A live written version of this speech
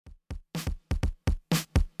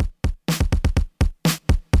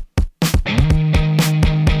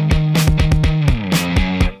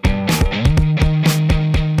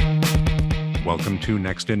to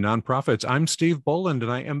Next in Nonprofits. I'm Steve Boland,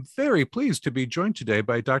 and I am very pleased to be joined today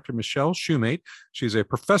by Dr. Michelle Shumate. She's a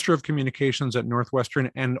professor of communications at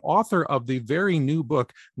Northwestern and author of the very new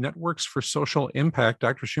book, Networks for Social Impact.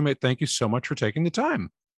 Dr. Shumate, thank you so much for taking the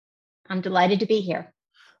time. I'm delighted to be here.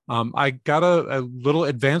 I got a little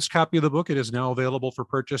advanced copy of the book. It is now available for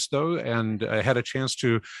purchase, though, and I had a chance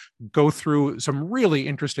to go through some really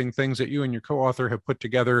interesting things that you and your co-author have put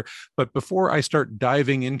together. But before I start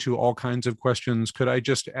diving into all kinds of questions, could I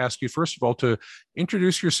just ask you, first of all, to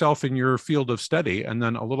introduce yourself in your field of study, and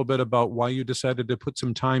then a little bit about why you decided to put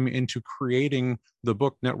some time into creating the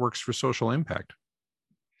book, Networks for Social Impact?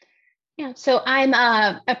 Yeah, so I'm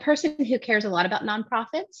a person who cares a lot about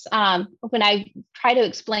nonprofits. When I try to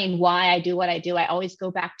explain why I do what I do, I always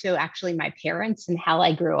go back to actually my parents and how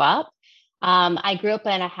I grew up. I grew up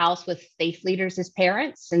in a house with faith leaders as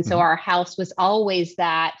parents. And so our house was always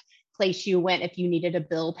that place you went if you needed a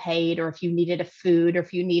bill paid, or if you needed a food, or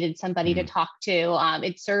if you needed somebody to talk to.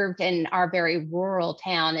 It served in our very rural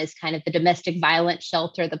town as kind of the domestic violence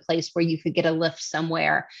shelter, the place where you could get a lift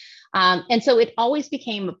somewhere. And so it always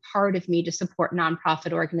became a part of me to support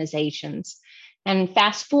nonprofit organizations. And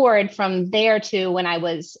fast forward from there to when I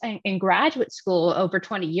was in graduate school over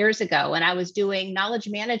 20 years ago, and I was doing knowledge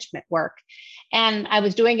management work. And I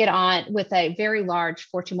was doing it with a very large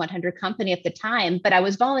Fortune 100 company at the time, but I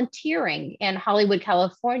was volunteering in Hollywood,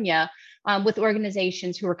 California, with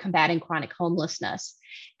organizations who were combating chronic homelessness.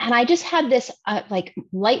 And I just had this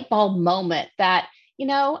light bulb moment that,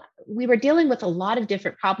 we were dealing with a lot of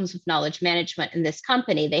different problems with knowledge management in this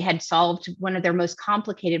company. They had solved one of their most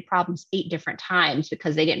complicated problems 8 different times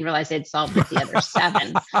because they didn't realize they'd solved it the other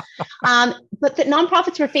 7. But the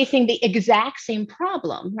nonprofits were facing the exact same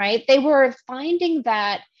problem, right? They were finding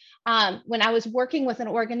that when I was working with an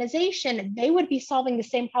organization, they would be solving the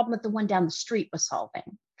same problem that the one down the street was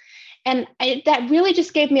solving. And that really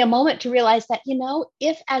just gave me a moment to realize that,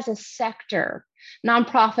 if as a sector,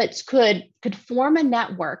 nonprofits could form a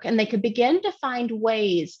network and they could begin to find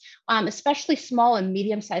ways, especially small and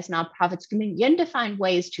medium-sized nonprofits can begin to find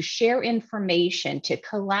ways to share information, to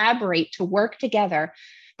collaborate, to work together,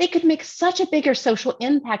 they could make such a bigger social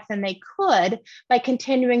impact than they could by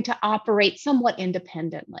continuing to operate somewhat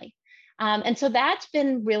independently. And so that's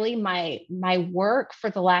been really my work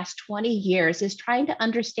for the last 20 years, is trying to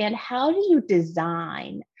understand, how do you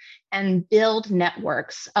design and build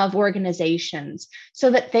networks of organizations so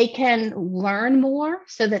that they can learn more,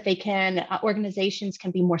 so that organizations can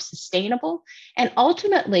be more sustainable, and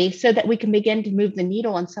ultimately so that we can begin to move the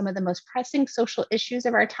needle on some of the most pressing social issues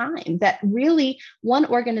of our time that really one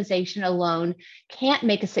organization alone can't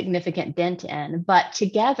make a significant dent in, but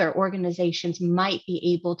together organizations might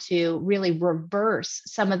be able to really reverse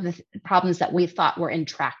some of the problems that we thought were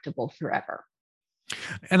intractable forever.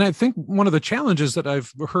 And I think one of the challenges that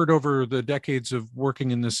I've heard over the decades of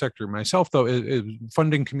working in this sector myself, though, is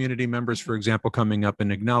funding community members, for example, coming up and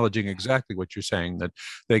acknowledging exactly what you're saying, that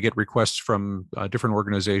they get requests from different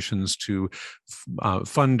organizations to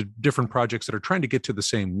fund different projects that are trying to get to the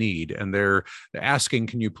same need. And they're asking,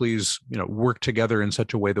 can you please, work together in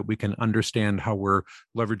such a way that we can understand how we're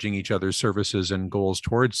leveraging each other's services and goals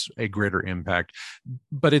towards a greater impact.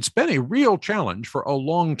 But it's been a real challenge for a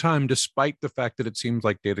long time, despite the fact that it seems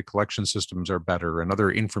like data collection systems are better and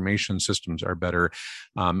other information systems are better.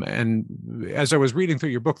 And as I was reading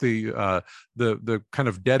through your book, the kind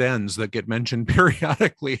of dead ends that get mentioned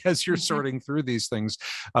periodically as you're sorting through these things,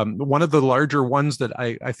 one of the larger ones that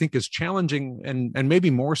I think is challenging, and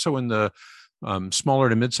maybe more so in the smaller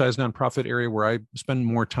to mid-sized nonprofit area where I spend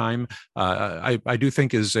more time, I do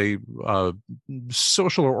think is a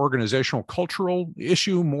social or organizational cultural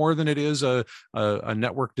issue more than it is a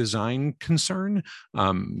network design concern.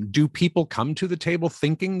 Do people come to the table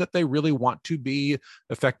thinking that they really want to be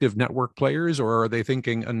effective network players, or are they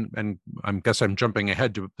thinking, and I guess I'm jumping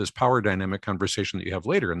ahead to this power dynamic conversation that you have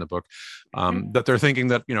later in the book, that they're thinking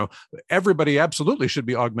that, everybody absolutely should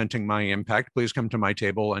be augmenting my impact. Please come to my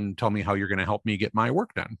table and tell me how you're going to help me get my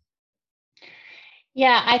work done.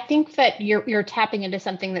 Yeah, I think that you're tapping into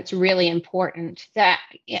something that's really important. That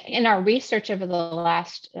in our research over the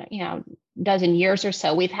last dozen years or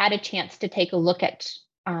so, we've had a chance to take a look at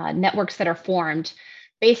networks that are formed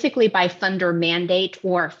basically by funder mandate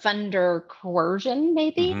or funder coercion,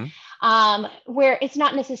 maybe, where it's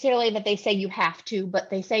not necessarily that they say you have to, but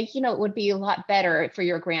they say, it would be a lot better for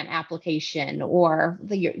your grant application, or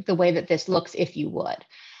the way that this looks if you would.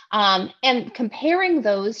 And comparing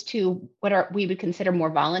those to what we would consider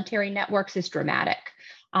more voluntary networks is dramatic.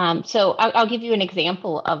 So I'll give you an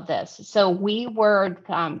example of this. So we were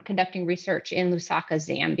conducting research in Lusaka,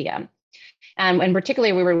 Zambia. And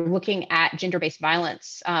particularly, we were looking at gender-based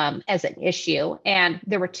violence as an issue. And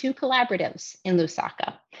there were two collaboratives in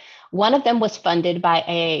Lusaka. One of them was funded by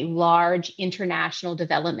a large international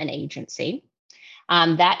development agency.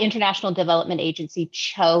 That international development agency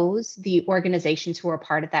chose the organizations who were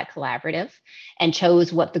part of that collaborative and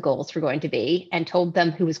chose what the goals were going to be and told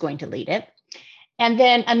them who was going to lead it. And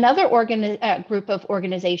then another group of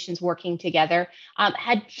organizations working together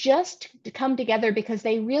had just come together because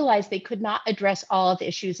they realized they could not address all of the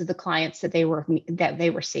issues of the clients that they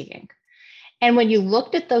were seeing. And when you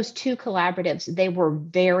looked at those two collaboratives, they were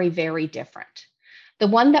very, very different. The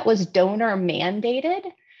one that was donor mandated,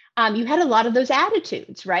 you had a lot of those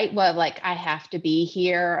attitudes, right? Well, like, I have to be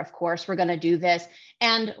here. Of course, we're going to do this.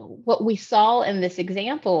 And what we saw in this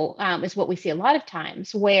example is what we see a lot of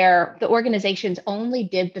times, where the organizations only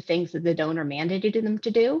did the things that the donor mandated them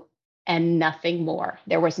to do and nothing more.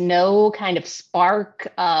 There was no kind of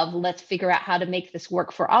spark of, let's figure out how to make this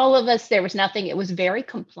work for all of us. There was nothing. It was very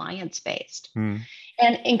compliance based.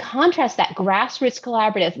 And in contrast, that grassroots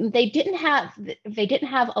collaborative, they didn't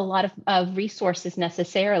have a lot of resources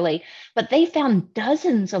necessarily, but they found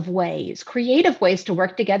dozens of ways, creative ways to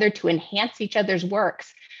work together to enhance each other's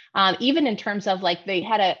works. Even in terms of, like, they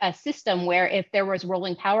had a system where if there was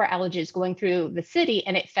rolling power outages going through the city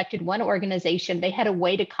and it affected one organization, they had a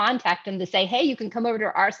way to contact them to say, hey, you can come over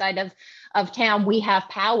to our side of town. We have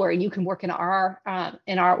power and you can work in our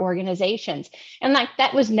organizations. And like,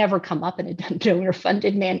 that was never come up in a donor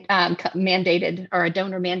funded mandated or a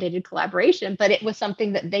donor mandated collaboration, but it was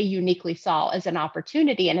something that they uniquely saw as an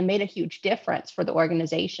opportunity, and it made a huge difference for the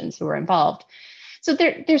organizations who were involved. So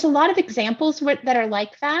there's a lot of examples that are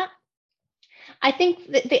like that. I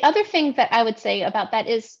think the other thing that I would say about that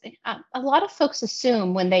is a lot of folks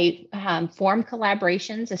assume when they form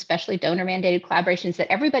collaborations, especially donor mandated collaborations,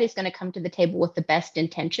 that everybody's going to come to the table with the best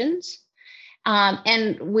intentions.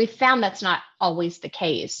 And we found that's not always the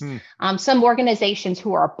case. Some organizations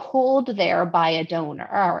who are pulled there by a donor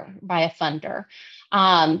or by a funder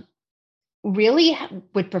really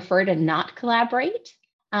would prefer to not collaborate.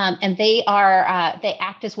 And they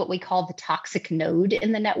act as what we call the toxic node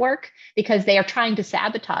in the network, because they are trying to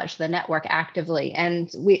sabotage the network actively. And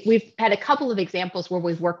we've had a couple of examples where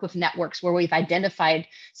we've worked with networks where we've identified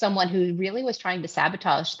someone who really was trying to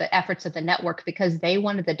sabotage the efforts of the network because they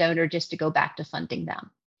wanted the donor just to go back to funding them.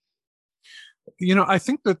 I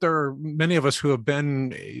think that there are many of us who have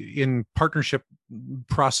been in partnership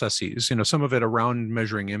processes, some of it around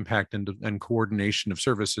measuring impact and coordination of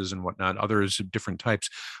services and whatnot, others of different types,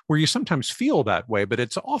 where you sometimes feel that way, but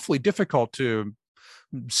it's awfully difficult to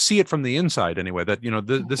see it from the inside anyway, that,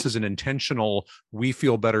 this is an intentional, we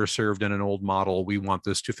feel better served in an old model. We want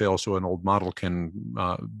this to fail so an old model can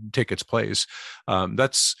take its place.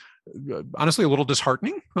 That's honestly a little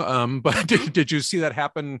disheartening, but did you see that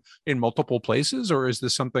happen in multiple places, or is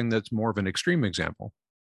this something that's more of an extreme example?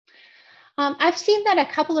 I've seen that a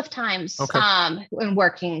couple of times when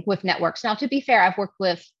working with networks. Now, to be fair, I've worked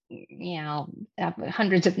with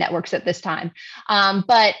hundreds of networks at this time,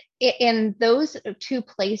 but in those two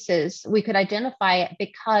places, we could identify it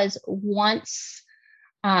because once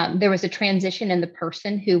there was a transition in the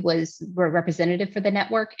person who was representative for the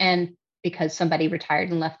network, and because somebody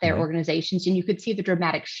retired and left their organizations, and you could see the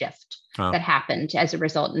dramatic shift that happened as a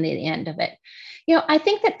result in the end of it. I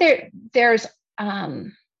think that there's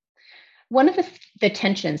one of the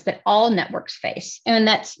tensions that all networks face, and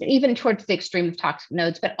that's even towards the extreme of toxic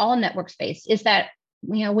nodes, but all networks face, is that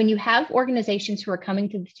when you have organizations who are coming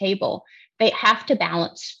to the table, they have to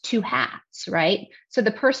balance two hats, right? So the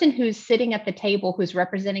person who's sitting at the table, who's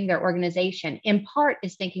representing their organization, in part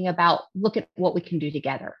is thinking about, look at what we can do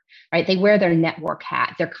together, right? They wear their network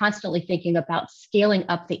hat. They're constantly thinking about scaling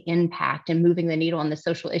up the impact and moving the needle on the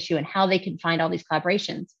social issue and how they can find all these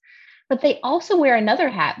collaborations. But they also wear another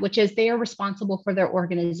hat, which is they are responsible for their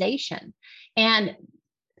organization. And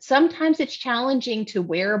sometimes it's challenging to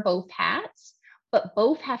wear both hats, but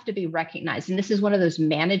both have to be recognized. And this is one of those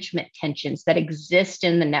management tensions that exist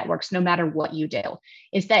in the networks, no matter what you do,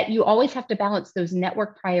 is that you always have to balance those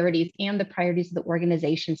network priorities and the priorities of the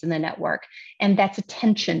organizations in the network. And that's a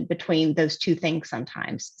tension between those two things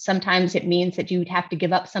sometimes. Sometimes it means that you'd have to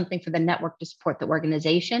give up something for the network to support the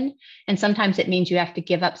organization. And sometimes it means you have to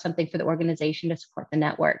give up something for the organization to support the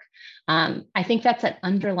network. I think that's an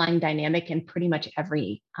underlying dynamic in pretty much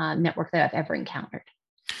every network that I've ever encountered.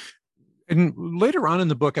 And later on in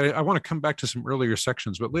the book, I want to come back to some earlier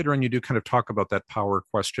sections, but later on you do kind of talk about that power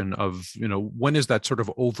question of, when is that sort of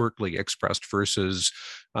overtly expressed versus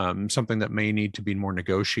something that may need to be more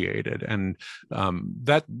negotiated. And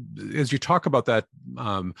that, as you talk about that,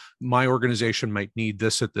 my organization might need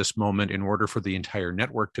this at this moment in order for the entire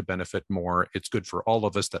network to benefit more. It's good for all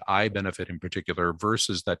of us that I benefit in particular,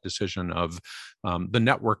 versus that decision of the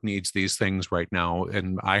network needs these things right now.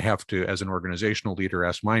 And I have to, as an organizational leader,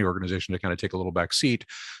 ask my organization to kind of take a little back seat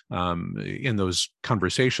in those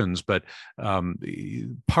conversations. But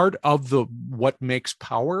part of what makes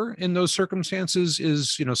power in those circumstances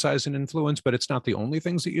is, size and influence, but it's not the only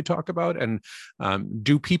things that you talk about. And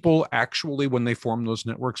do people actually, when they form those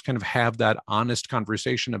networks, kind of have that honest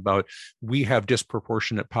conversation about, we have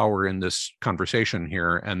disproportionate power in this conversation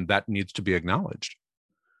here, and that needs to be acknowledged?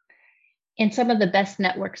 In some of the best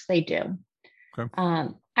networks, they do. Okay.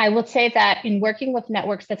 I would say that in working with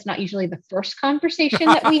networks, that's not usually the first conversation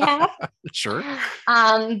that we have. Sure.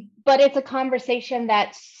 But it's a conversation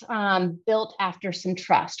that's built after some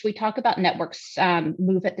trust. We talk about networks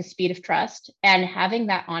move at the speed of trust, and having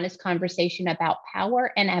that honest conversation about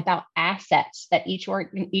power and about assets that each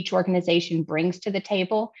organization brings to the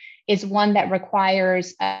table is one that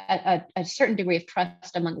requires a certain degree of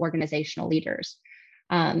trust among organizational leaders.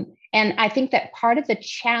 And I think that part of the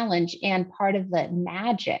challenge and part of the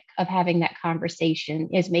magic of having that conversation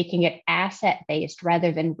is making it asset-based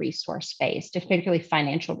rather than resource-based, particularly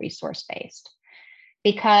financial resource-based.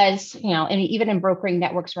 Because, and even in brokering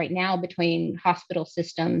networks right now between hospital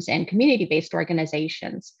systems and community-based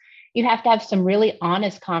organizations, you have to have some really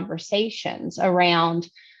honest conversations around,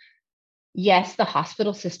 yes, the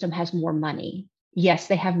hospital system has more money. Yes,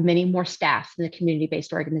 they have many more staff than the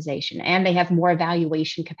community-based organization, and they have more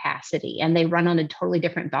evaluation capacity, and they run on a totally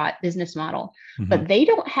different business model. Mm-hmm. But they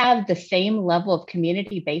don't have the same level of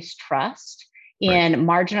community-based trust in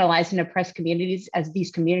marginalized and oppressed communities as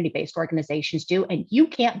these community-based organizations do, and you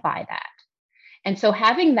can't buy that. And so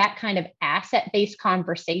having that kind of asset-based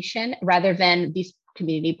conversation rather than these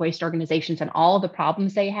community-based organizations and all the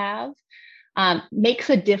problems they have makes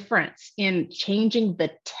a difference in changing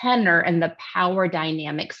the tenor and the power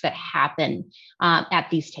dynamics that happen at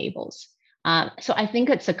these tables. So I think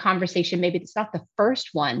it's a conversation, maybe it's not the first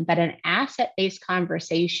one, but an asset-based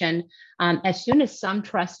conversation, as soon as some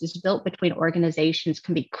trust is built between organizations,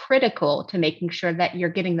 can be critical to making sure that you're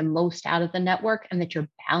getting the most out of the network and that you're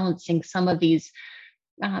balancing some of these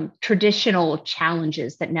traditional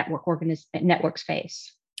challenges that networks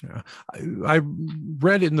face. Yeah. I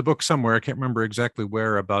read in the book somewhere, I can't remember exactly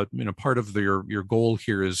where, about, part of your goal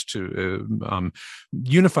here is to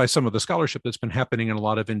unify some of the scholarship that's been happening in a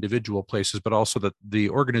lot of individual places, but also that the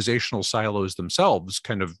organizational silos themselves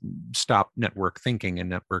kind of stop network thinking and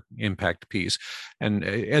network impact piece. And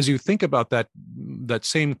as you think about that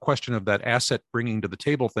same question of that asset bringing to the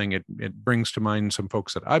table thing, it brings to mind some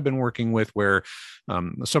folks that I've been working with where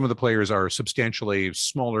some of the players are substantially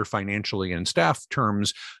smaller financially in staff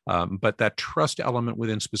terms, but that trust element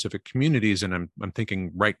within specific communities, and I'm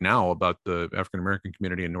thinking right now about the African-American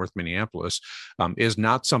community in North Minneapolis, is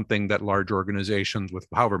not something that large organizations with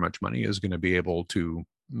however much money is going to be able to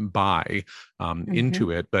buy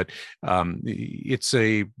into it. But it's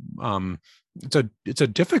a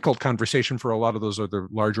difficult conversation for a lot of those other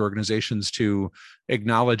large organizations to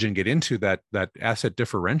acknowledge and get into that asset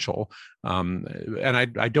differential. And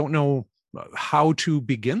I don't know how to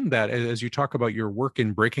begin that as you talk about your work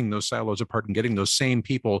in breaking those silos apart and getting those same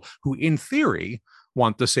people who in theory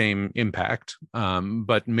want the same impact,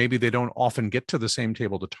 but maybe they don't often get to the same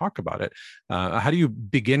table to talk about it. How do you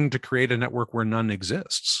begin to create a network where none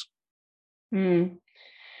exists? In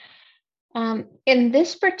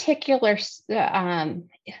this particular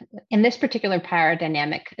power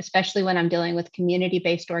dynamic, especially when I'm dealing with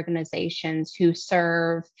community-based organizations who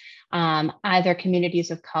serve either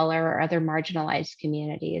communities of color or other marginalized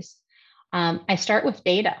communities, I start with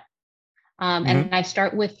data. And I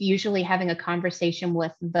start with usually having a conversation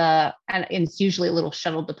with and it's usually a little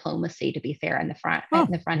shuttle diplomacy, to be fair, in the front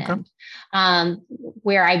end,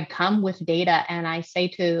 where I come with data and I say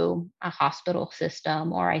to a hospital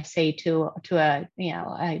system, or I say to a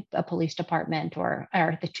police department or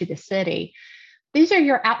to the city, these are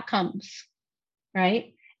your outcomes,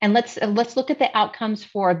 right? And let's look at the outcomes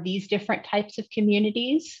for these different types of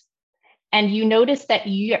communities. And you notice that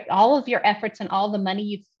all of your efforts and all the money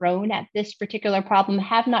you've thrown at this particular problem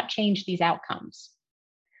have not changed these outcomes.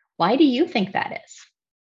 Why do you think that is?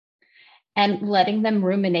 And letting them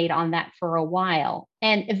ruminate on that for a while.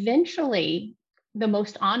 And eventually, the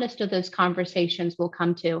most honest of those conversations will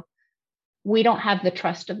come to, we don't have the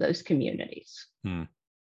trust of those communities.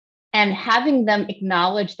 and having them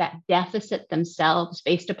acknowledge that deficit themselves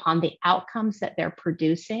based upon the outcomes that they're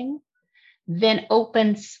producing, then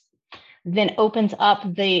opens up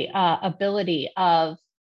the ability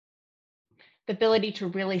to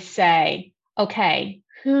really say, okay,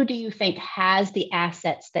 who do you think has the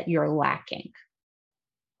assets that you're lacking?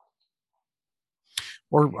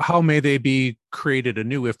 Or how may they be created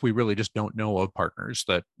anew if we really just don't know of partners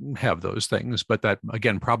that have those things? But that,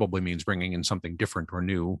 again, probably means bringing in something different or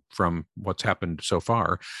new from what's happened so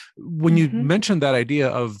far. When you mentioned that idea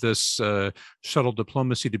of this shuttle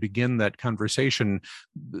diplomacy to begin that conversation,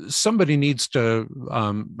 somebody needs to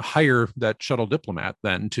hire that shuttle diplomat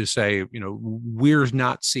then to say, we're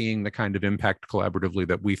not seeing the kind of impact collaboratively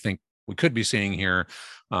that we think we could be seeing here.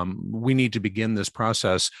 We need to begin this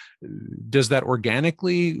process. Does that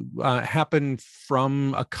organically happen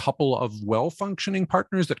from a couple of well-functioning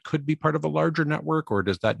partners that could be part of a larger network, or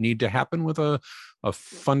does that need to happen with a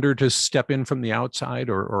funder to step in from the outside,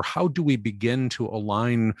 or how do we begin to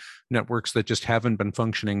align networks that just haven't been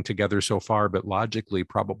functioning together so far, but logically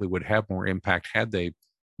probably would have more impact had they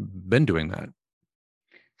been doing that?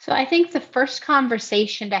 So I think the first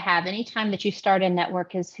conversation to have anytime that you start a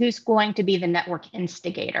network is who's going to be the network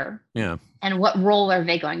instigator? Yeah. And what role are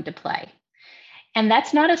they going to play? And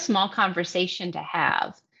that's not a small conversation to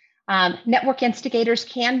have. Network instigators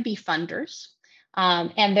can be funders.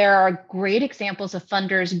 And there are great examples of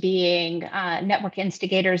funders being network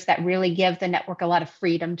instigators that really give the network a lot of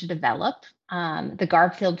freedom to develop. The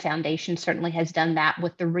Garfield Foundation certainly has done that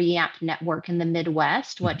with the REAMP network in the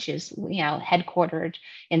Midwest, which is headquartered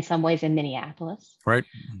in some ways in Minneapolis. Right.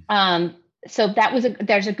 So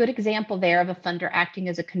there's a good example there of a funder acting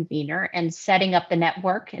as a convener and setting up the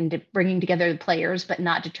network and bringing together the players, but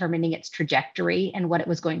not determining its trajectory and what it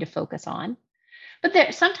was going to focus on.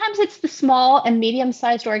 But sometimes it's the small and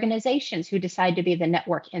medium-sized organizations who decide to be the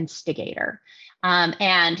network instigator.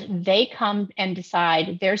 And they come and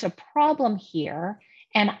decide there's a problem here.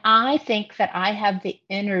 And I think that I have the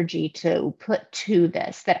energy to put to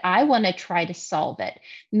this, that I want to try to solve it.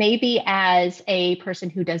 Maybe as a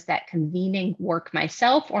person who does that convening work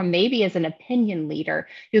myself, or maybe as an opinion leader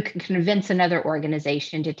who can convince another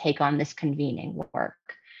organization to take on this convening work.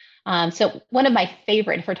 So one of my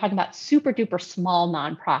favorite, if we're talking about super duper small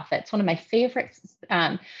nonprofits, one of my favorite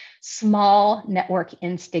small network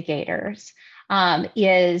instigators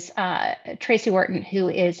is Tracy Wharton, who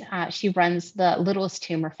is, she runs the Littlest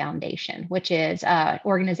Tumor Foundation, which is an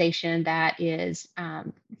organization that is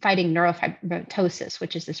fighting neurofibromatosis,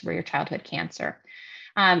 which is this rare childhood cancer.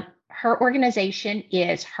 Her organization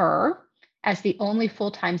is her as the only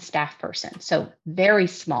full-time staff person. So very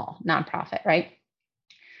small nonprofit, right?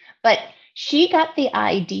 But she got the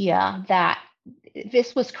idea that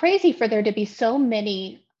this was crazy for there to be so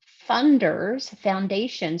many funders,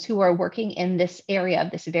 foundations who are working in this area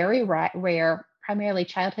of this very rare, primarily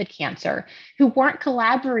childhood cancer, who weren't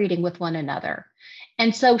collaborating with one another.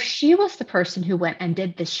 And so she was the person who went and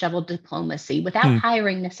did this shuttle diplomacy without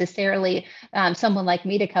hiring necessarily someone like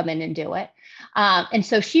me to come in and do it. And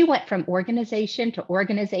so she went from organization to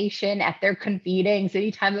organization at their convenings,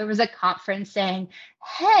 anytime there was a conference, saying,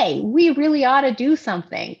 hey, we really ought to do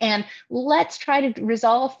something and let's try to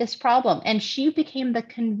resolve this problem. And she became the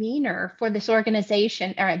convener for this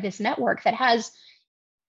organization or this network that has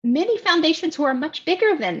many foundations who are much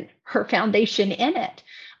bigger than her foundation in it.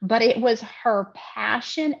 But it was her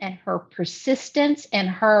passion and her persistence and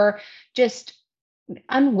her just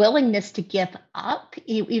unwillingness to give up,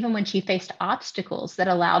 even when she faced obstacles, that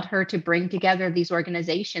allowed her to bring together these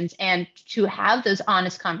organizations and to have those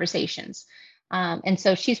honest conversations. And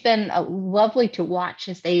so she's been lovely to watch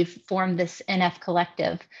as they've formed this NF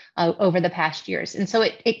collective over the past years. And so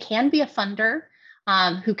it can be a funder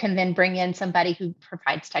who can then bring in somebody who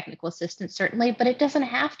provides technical assistance, certainly, but it doesn't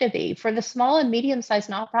have to be. For the small and medium-sized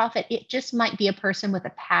nonprofit, it just might be a person with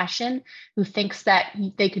a passion who thinks that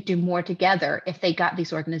they could do more together if they got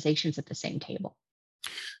these organizations at the same table.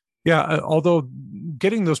 Yeah, although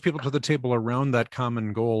getting those people to the table around that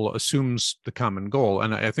common goal assumes the common goal.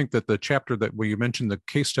 And I think that the chapter that where you mentioned the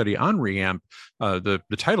case study on REAMP, the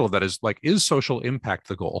title of that is social impact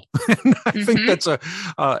the goal? And I think that's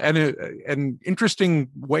an interesting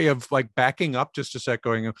way of like backing up just a sec,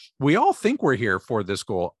 going, we all think we're here for this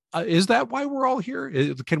goal. Is that why we're all here?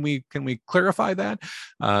 Can we clarify that?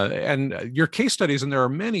 And your case studies, and there are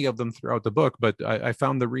many of them throughout the book, but I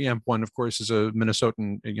found the REAMP one, of course, is a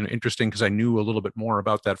Minnesotan, interesting because I knew a little bit more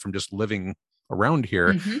about that from just living around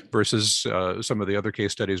here Mm-hmm. versus some of the other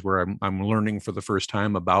case studies where I'm learning for the first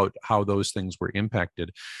time about how those things were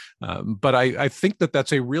impacted. But I think that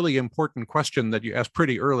that's a really important question that you asked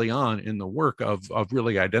pretty early on in the work of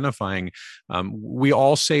really identifying. We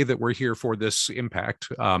all say that we're here for this impact,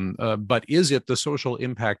 but is it the social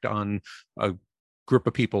impact on a group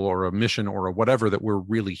of people or a mission or a whatever that we're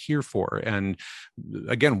really here for? And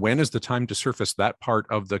again, when is the time to surface that part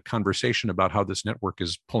of the conversation about how this network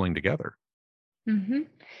is pulling together? Mm-hmm.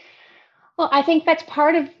 Well, I think that's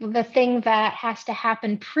part of the thing that has to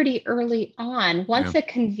happen pretty early on. Yeah. Once a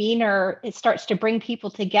convener it starts to bring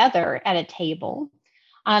people together at a table,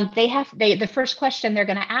 the first question they're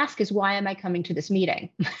going to ask is, why am I coming to this meeting?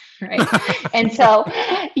 Right. And so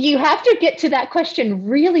you have to get to that question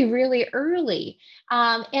really, really early.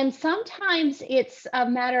 And sometimes it's a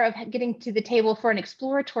matter of getting to the table for an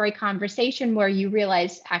exploratory conversation where you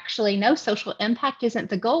realize, actually, no, social impact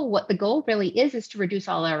isn't the goal. What the goal really is to reduce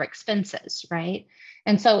all our expenses, right?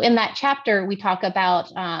 And so in that chapter, we talk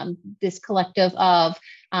about this collective of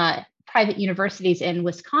private universities in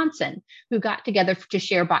Wisconsin who got together to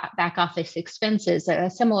share back office expenses. A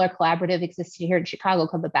similar collaborative exists here in Chicago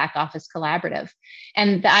called the Back Office Collaborative.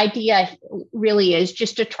 And the idea really is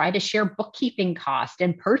just to try to share bookkeeping cost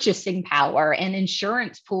and purchasing power and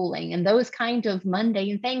insurance pooling and those kind of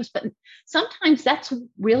mundane things. But sometimes that's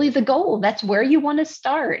really the goal. That's where you want to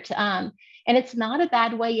start. And it's not a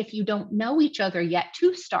bad way if you don't know each other yet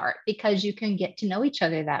to start, because you can get to know each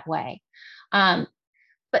other that way.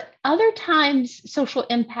 But other times, social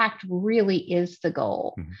impact really is the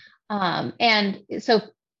goal. Mm-hmm. And so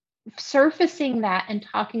surfacing that and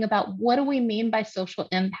talking about what do we mean by social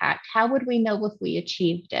impact? How would we know if we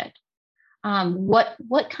achieved it?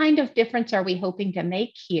 What kind of difference are we hoping to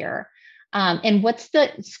make here? And what's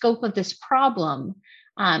the scope of this problem?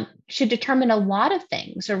 Should determine a lot of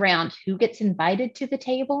things around who gets invited to the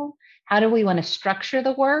table. How do we want to structure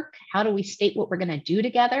the work? How do we state what we're going to do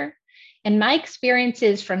together? And my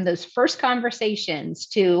experiences from those first conversations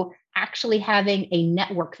to actually having a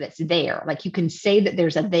network that's there, like you can say that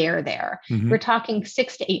there's a there. Mm-hmm. We're talking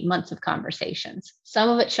 6 to 8 months of conversations. Some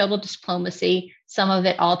of it shuttle diplomacy, some of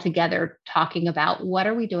it all together talking about what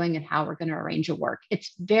are we doing and how we're going to arrange a work.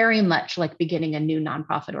 It's very much like beginning a new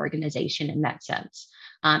nonprofit organization in that sense.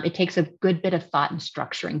 It takes a good bit of thought and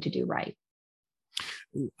structuring to do right.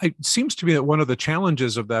 It seems to me that one of the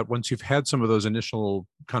challenges of that, once you've had some of those initial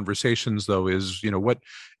conversations, though, is, what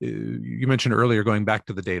you mentioned earlier, going back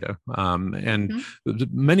to the data. And mm-hmm.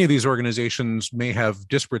 many of these organizations may have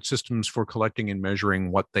disparate systems for collecting and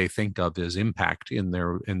measuring what they think of as impact in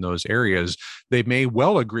those areas. They may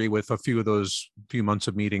well agree with a few of those few months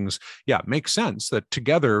of meetings. Yeah, it makes sense that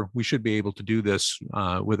together we should be able to do this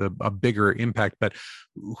with a bigger impact. But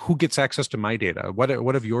who gets access to my data? What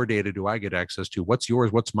of your data do I get access to? What's yours?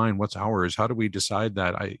 What's mine? What's ours? How do we decide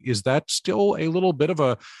that? Is that still a little bit of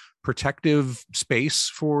a protective space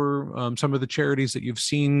for some of the charities that you've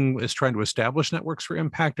seen as trying to establish networks for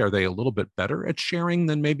impact? Are they a little bit better at sharing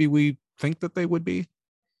than maybe we think that they would be?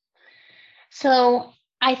 So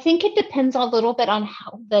I think it depends a little bit on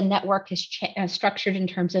how the network is structured in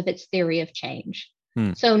terms of its theory of change.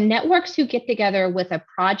 So networks who get together with a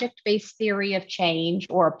project-based theory of change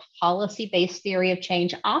or a policy-based theory of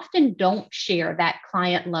change often don't share that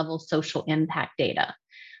client-level social impact data.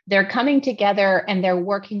 They're coming together and they're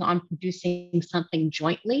working on producing something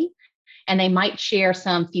jointly, and they might share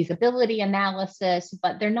some feasibility analysis,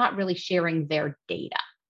 but they're not really sharing their data.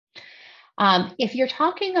 If you're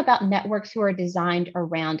talking about networks who are designed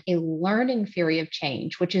around a learning theory of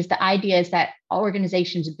change, which is the idea is that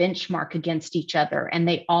organizations benchmark against each other and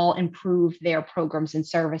they all improve their programs and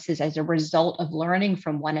services as a result of learning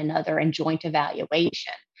from one another and joint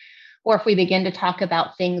evaluation. Or if we begin to talk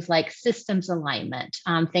about things like systems alignment,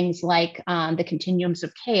 things like the continuums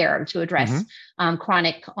of care to address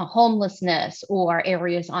chronic homelessness, or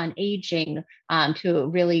areas on aging to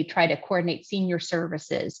really try to coordinate senior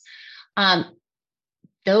services.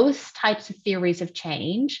 Those types of theories of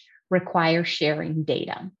change require sharing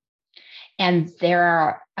data. And there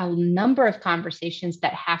are a number of conversations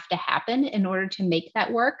that have to happen in order to make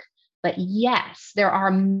that work. But yes, there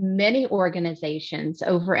are many organizations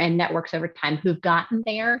and networks over time who've gotten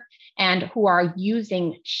there and who are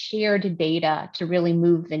using shared data to really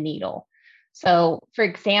move the needle. So, for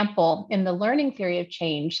example, in the learning theory of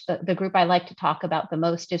change, the group I like to talk about the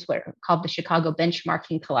most is called the Chicago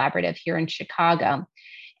Benchmarking Collaborative here in Chicago.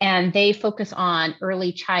 And they focus on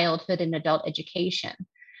early childhood and adult education.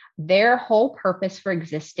 Their whole purpose for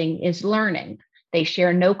existing is learning. They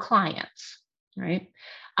share no clients, right?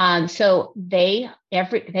 So they've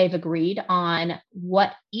agreed on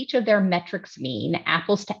what each of their metrics mean,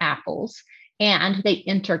 apples to apples, and they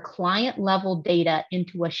enter client level data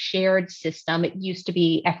into a shared system. It used to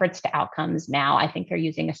be efforts to outcomes. Now I think they're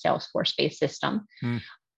using a Salesforce based system.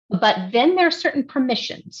 But then there are certain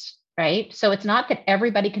permissions, right? So it's not that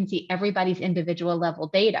everybody can see everybody's individual level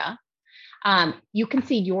data. You can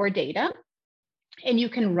see your data, and you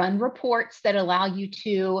can run reports that allow you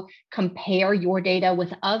to compare your data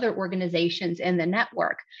with other organizations in the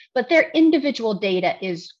network, but their individual data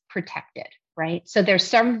is protected, right? So there's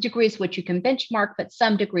some degrees which you can benchmark, but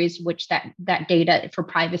some degrees which that data, for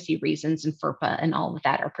privacy reasons and FERPA and all of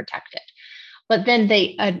that, are protected. But then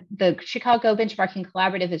the Chicago Benchmarking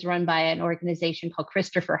Collaborative is run by an organization called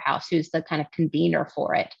Christopher House, who's the kind of convener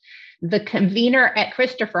for it. The convener at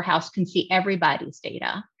Christopher House can see everybody's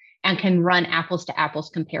data and can run apples to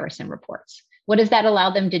apples comparison reports. What does that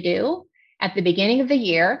allow them to do? At the beginning of the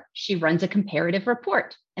year, she runs a comparative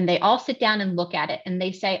report, and they all sit down and look at it, and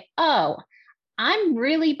they say, oh, I'm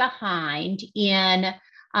really behind in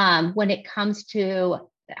when it comes to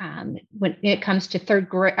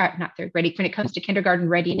kindergarten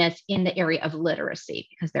readiness in the area of literacy,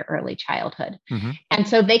 because they're early childhood. And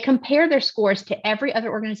so they compare their scores to every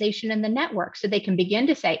other organization in the network, so they can begin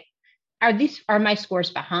to say, are my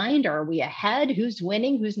scores behind, or are we ahead? Who's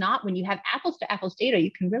winning, who's not? When you have apples to apples data,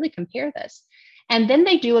 you can really compare this. And then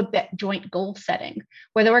they do a joint goal setting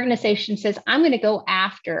where the organization says, I'm going to go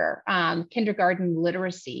after kindergarten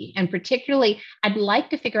literacy. And particularly, I'd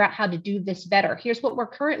like to figure out how to do this better. Here's what we're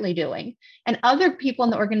currently doing. And other people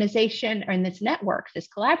in the organization or in this network, this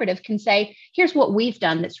collaborative, can say, here's what we've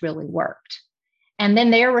done that's really worked. And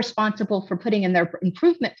then they're responsible for putting in their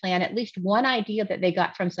improvement plan at least one idea that they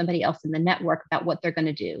got from somebody else in the network about what they're going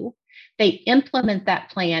to do. They implement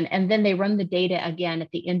that plan, and then they run the data again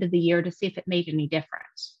at the end of the year to see if it made any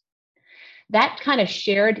difference. That kind of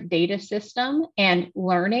shared data system and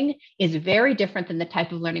learning is very different than the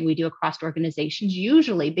type of learning we do across organizations,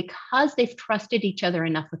 usually because they've trusted each other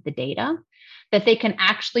enough with the data that they can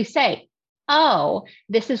actually say, oh,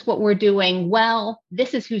 this is what we're doing well,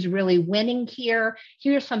 this is who's really winning here,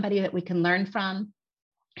 here's somebody that we can learn from.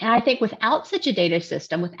 And I think without such a data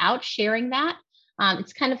system, without sharing that,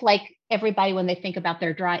 it's kind of like everybody when they think about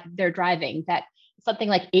their driving, that something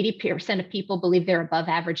like 80% of people believe they're above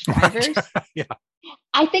average drivers. Yeah.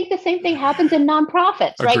 I think the same thing happens in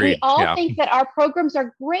nonprofits, right? Agreed. We all think that our programs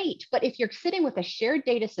are great, but if you're sitting with a shared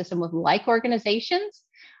data system with like organizations,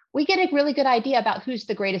 we get a really good idea about who's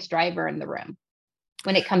the greatest driver in the room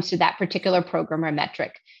when it comes to that particular program or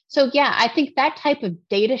metric. So yeah, I think that type of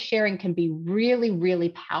data sharing can be really, really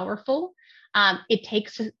powerful. It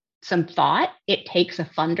takes some thought. It takes a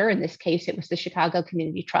funder. In this case, it was the Chicago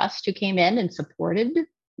Community Trust who came in and supported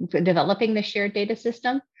developing the shared data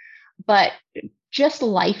system, but just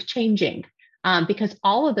life-changing because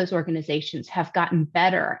all of those organizations have gotten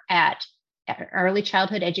better at early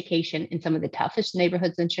childhood education in some of the toughest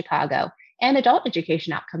neighborhoods in Chicago, and adult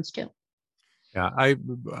education outcomes too. Yeah,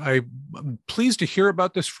 I'm pleased to hear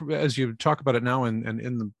about this as you talk about it now, and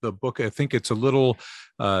in the book. I think it's a little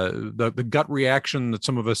the gut reaction that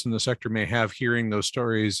some of us in the sector may have hearing those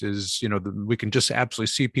stories is, we can just absolutely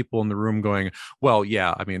see people in the room going, well,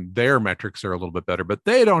 yeah, I mean, their metrics are a little bit better, but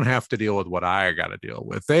they don't have to deal with what I got to deal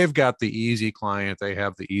with. They've got the easy client, they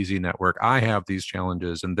have the easy network. I have these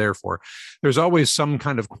challenges, and therefore there's always some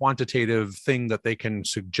kind of quantitative thing that they can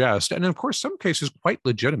suggest, and of course, some cases quite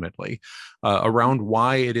legitimately. Around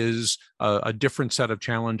why it is a different set of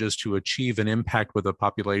challenges to achieve an impact with a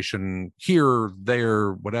population here,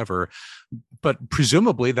 there, whatever. But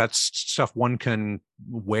presumably that's stuff one can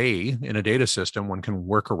weigh in a data system, one can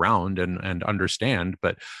work around and understand.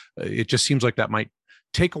 But it just seems like that might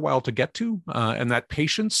take a while to get to, and that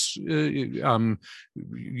patience. You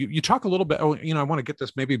talk a little bit. I want to get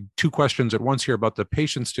this maybe two questions at once here about the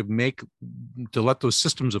patience to let those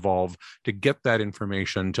systems evolve, to get that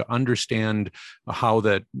information, to understand how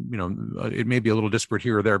that it may be a little disparate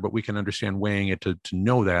here or there, but we can understand weighing it to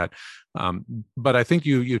know that. But I think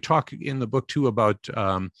you talk in the book too about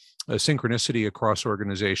a synchronicity across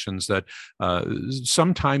organizations, that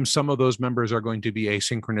sometimes some of those members are going to be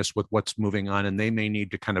asynchronous with what's moving on, and they may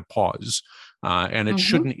need to kind of pause, and it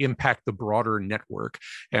shouldn't impact the broader network.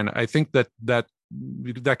 And I think that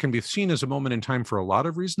can be seen as a moment in time for a lot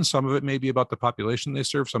of reasons. Some of it may be about the population they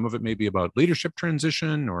serve. Some of it may be about leadership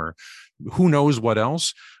transition, or who knows what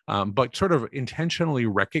else. But sort of intentionally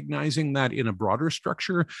recognizing that in a broader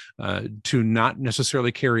structure, to not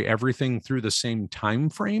necessarily carry everything through the same time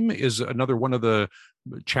frame, is another one of the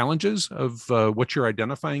challenges of what you're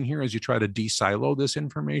identifying here as you try to de-silo this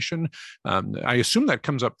information? I assume that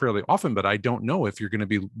comes up fairly often, but I don't know if you're going to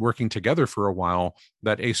be working together for a while,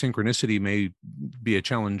 that asynchronicity may be a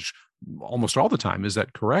challenge almost all the time. Is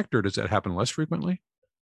that correct, or does that happen less frequently?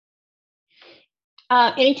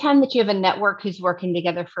 Anytime that you have a network who's working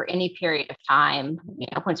together for any period of time,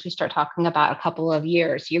 once we start talking about a couple of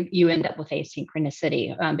years, you end up with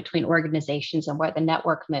asynchronicity between organizations and where the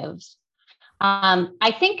network moves.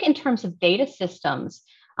 I think in terms of data systems,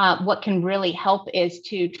 what can really help is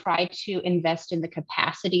to try to invest in the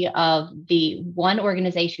capacity of the one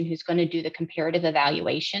organization who's going to do the comparative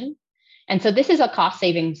evaluation. And so this is a cost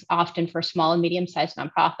savings often for small and medium-sized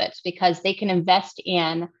nonprofits, because they can invest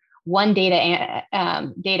in one data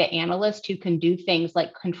analyst who can do things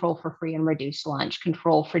like control for free and reduced lunch,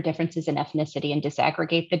 control for differences in ethnicity, and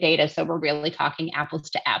disaggregate the data. So we're really talking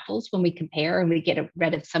apples to apples when we compare, and we get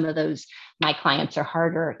rid of some of those my clients are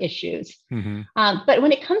harder issues. Mm-hmm. But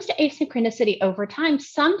when it comes to asynchronicity over time,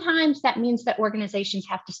 sometimes that means that organizations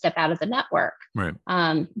have to step out of the network. Right.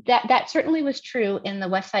 That certainly was true in the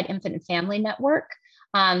Westside Infant and Family Network.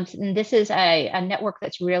 And this is a network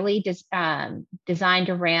that's really designed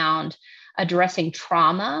around addressing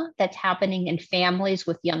trauma that's happening in families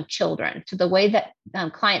with young children. So the way that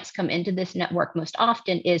clients come into this network most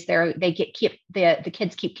often is the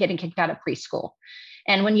kids keep getting kicked out of preschool.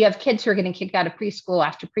 And when you have kids who are getting kicked out of preschool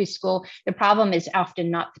after preschool, the problem is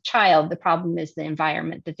often not the child. The problem is the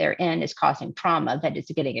environment that they're in is causing trauma that is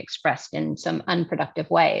getting expressed in some unproductive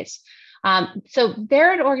ways. So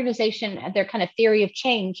they're an organization, their kind of theory of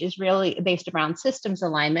change is really based around systems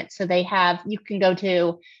alignment. So you can go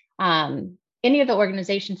to any of the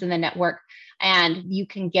organizations in the network, and you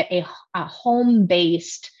can get a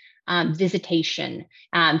home-based visitation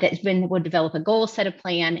that would develop a goal, set a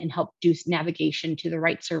plan, and help do navigation to the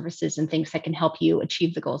right services and things that can help you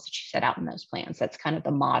achieve the goals that you set out in those plans. That's kind of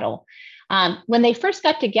the model. When they first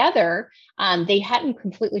got together, they hadn't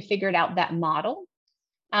completely figured out that model.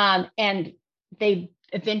 And they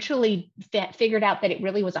eventually figured out that it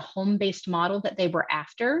really was a home-based model that they were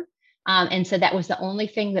after. And so that was the only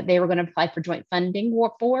thing that they were going to apply for joint funding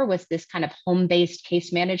for, was this kind of home-based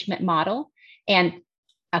case management model. And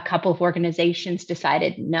a couple of organizations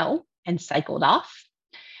decided no and cycled off.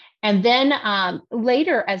 And then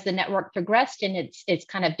later, as the network progressed in its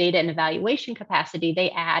kind of data and evaluation capacity,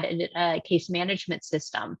 they added a case management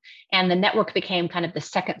system. And the network became kind of the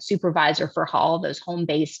second supervisor for all those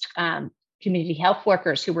home-based community health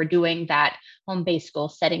workers who were doing that home-based goal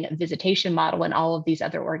setting and visitation model in all of these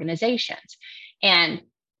other organizations. And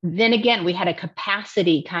then again, we had a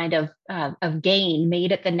capacity kind of gain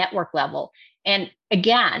made at the network level. And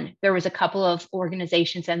again, there was a couple of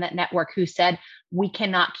organizations in that network who said, we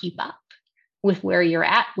cannot keep up with where you're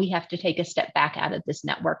at. We have to take a step back out of this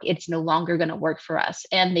network. It's no longer going to work for us.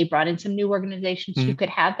 And they brought in some new organizations who could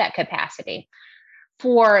have that capacity.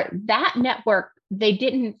 For that network, they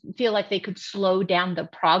didn't feel like they could slow down the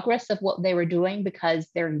progress of what they were doing because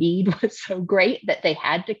their need was so great that they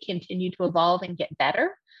had to continue to evolve and get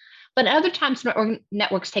better. But other times,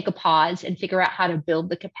 networks take a pause and figure out how to build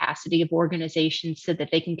the capacity of organizations so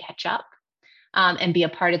that they can catch up and be a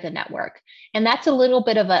part of the network. And that's a little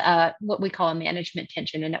bit of what we call a management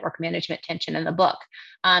tension, a network management tension in the book.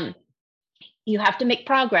 You have to make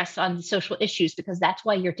progress on the social issues because that's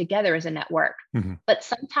why you're together as a network. Mm-hmm. But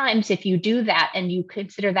sometimes if you do that and you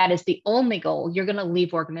consider that as the only goal, you're going to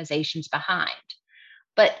leave organizations behind.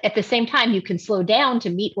 But at the same time, you can slow down to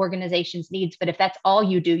meet organizations' needs. But if that's all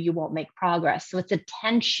you do, you won't make progress. So it's a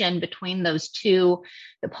tension between those two,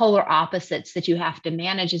 the polar opposites that you have to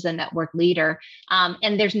manage as a network leader.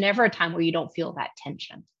 And there's never a time where you don't feel that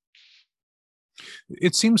tension.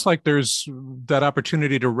 It seems like there's that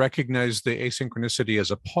opportunity to recognize the asynchronicity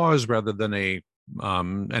as a pause rather than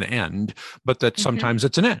an end, but that sometimes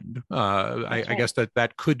it's an end. I guess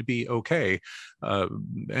that could be okay.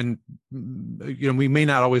 And we may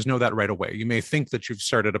not always know that right away. You may think that you've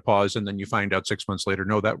started a pause and then you find out 6 months later,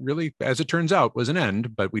 no, that really, as it turns out, was an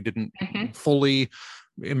end, but we didn't fully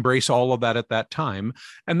embrace all of that at that time.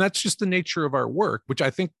 And that's just the nature of our work, which I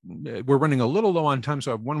think we're running a little low on time.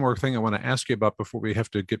 So I have one more thing I want to ask you about before we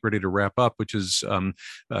have to get ready to wrap up, which is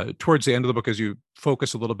towards the end of the book, as you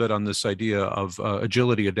focus a little bit on this idea of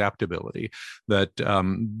agility, adaptability, that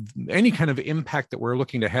any kind of impact that we're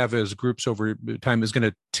looking to have as groups over time is going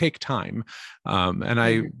to take time. And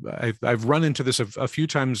I've run into this a few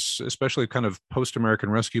times, especially kind of post-American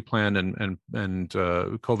Rescue Plan and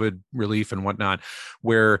COVID relief and whatnot,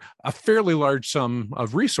 where a fairly large sum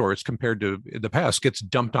of resource compared to the past gets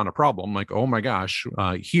dumped on a problem. Like, oh my gosh,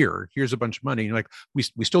 here's a bunch of money. You're like, we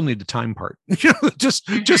still need the time part. just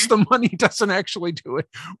the money doesn't actually do it.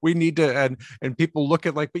 We need to, and people look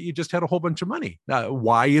at like, but you just had a whole bunch of money.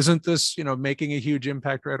 Why isn't this, making a huge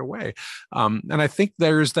impact right away? And I think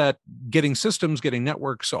there's that getting systems, getting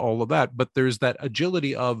networks, all of that, but there's that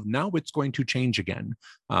agility of now it's going to change again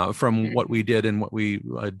from what we did and what we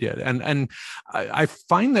did. And I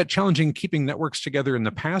find that challenging keeping networks together in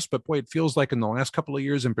the past, but boy, it feels like in the last couple of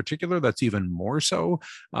years in particular, that's even more so.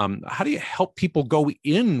 How do you help people go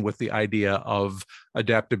in with the idea of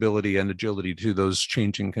adaptability and agility to those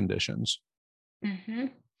changing conditions? Mm-hmm.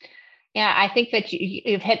 Yeah, I think that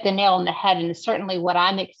you've hit the nail on the head, and it's certainly what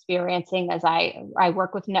I'm experiencing as I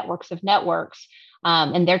work with networks of networks,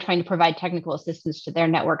 and they're trying to provide technical assistance to their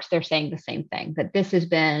networks. They're saying the same thing, that this has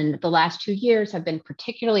been, the last 2 years have been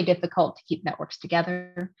particularly difficult to keep networks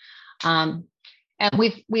together. And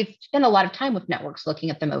we've spent a lot of time with networks looking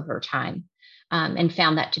at them over time, and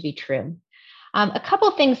found that to be true. A couple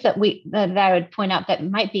of things that I would point out that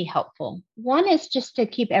might be helpful. One is just to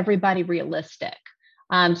keep everybody realistic.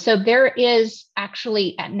 So there is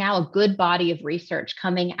actually now a good body of research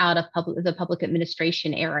coming out of the public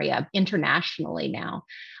administration area internationally now,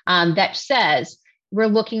 that says we're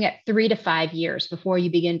looking at 3 to 5 years before you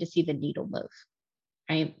begin to see the needle move,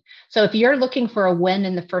 right? So if you're looking for a win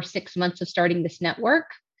in the first 6 months of starting this network,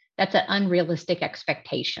 that's an unrealistic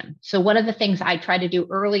expectation. So one of the things I try to do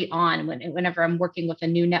early on whenever I'm working with a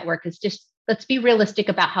new network is just, let's be realistic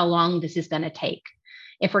about how long this is going to take.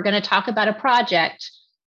 If we're going to talk about a project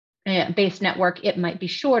based network, it might be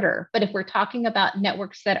shorter. But if we're talking about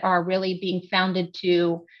networks that are really being founded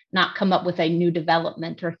to not come up with a new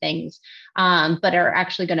development or things, but are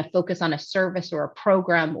actually going to focus on a service or a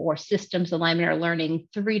program or systems alignment or learning,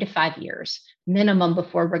 3 to 5 years minimum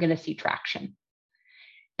before we're going to see traction.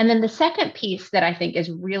 And then the second piece that I think is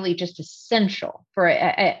really just essential for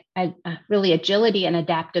really agility and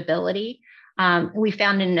adaptability, we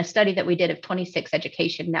found in a study that we did of 26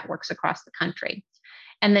 education networks across the country.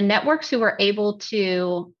 And the networks who were able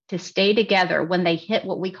to stay together when they hit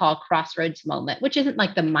what we call crossroads moment, which isn't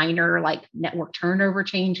like the minor like network turnover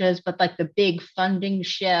changes, but like the big funding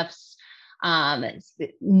shifts,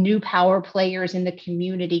 new power players in the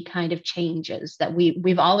community kind of changes that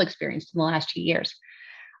we've all experienced in the last 2 years.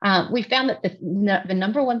 We found that the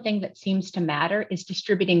number one thing that seems to matter is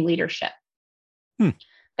distributing leadership.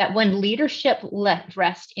 That when leadership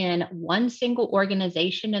rests in one single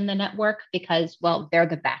organization in the network, because, well, they're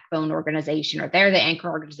the backbone organization or they're the anchor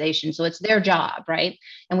organization, so it's their job, right?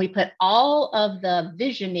 And we put all of the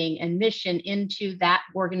visioning and mission into that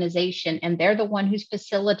organization, and they're the one who's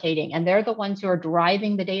facilitating, and they're the ones who are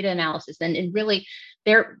driving the data analysis. And it really,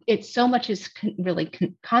 it's so much is really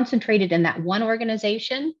concentrated in that one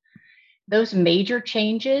organization. Those major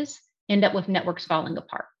changes end up with networks falling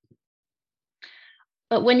apart.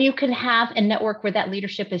 But when you can have a network where that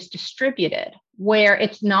leadership is distributed, where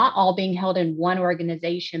it's not all being held in one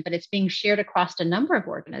organization, but it's being shared across a number of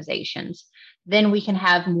organizations, then we can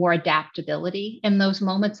have more adaptability in those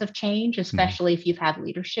moments of change, especially if you've had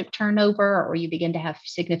leadership turnover or you begin to have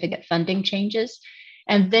significant funding changes.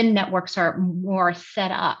 And then networks are more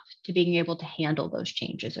set up to being able to handle those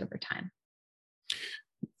changes over time.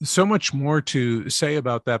 So much more to say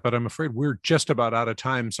about that, but I'm afraid we're just about out of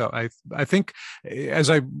time. So I think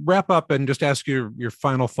as I wrap up and just ask you your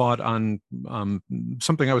final thought on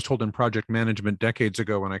something I was told in project management decades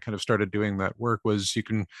ago when I kind of started doing that work was you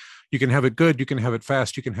can have it good, you can have it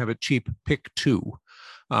fast, you can have it cheap, pick two.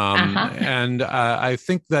 And I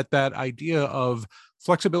think that idea of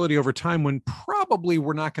flexibility over time when probably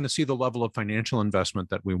we're not going to see the level of financial investment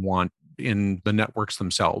that we want in the networks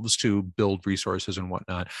themselves to build resources and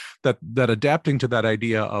whatnot, that adapting to that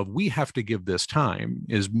idea of we have to give this time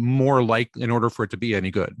is more like, in order for it to be any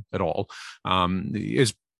good at all,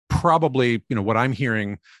 is probably what I'm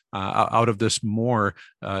hearing out of this more.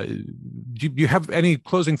 Do you have any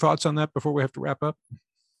closing thoughts on that before we have to wrap up?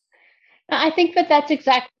 I think that that's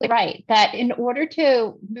exactly right. That in order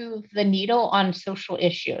to move the needle on social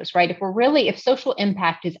issues, right, if social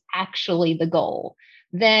impact is actually the goal,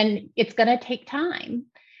 then it's going to take time.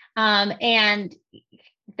 And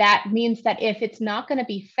that means that if it's not going to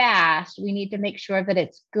be fast, we need to make sure that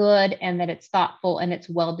it's good and that it's thoughtful and it's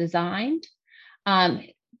well designed.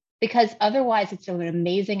 because otherwise it's an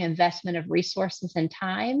amazing investment of resources and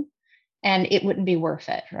time, and it wouldn't be worth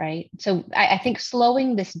it, right? So I think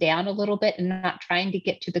slowing this down a little bit and not trying to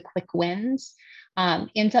get to the quick wins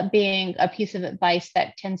ends up being a piece of advice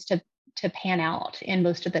that tends to pan out in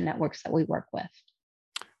most of the networks that we work with.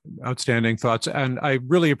 Outstanding thoughts. And I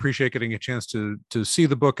really appreciate getting a chance to see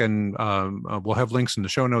the book, and we'll have links in the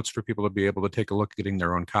show notes for people to be able to take a look at getting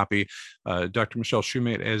their own copy. Dr. Michelle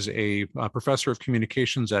Shumate is a professor of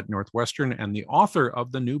communications at Northwestern and the author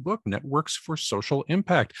of the new book, Networks for Social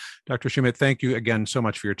Impact. Dr. Shumate, thank you again so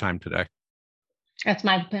much for your time today. That's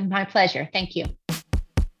my pleasure. Thank you.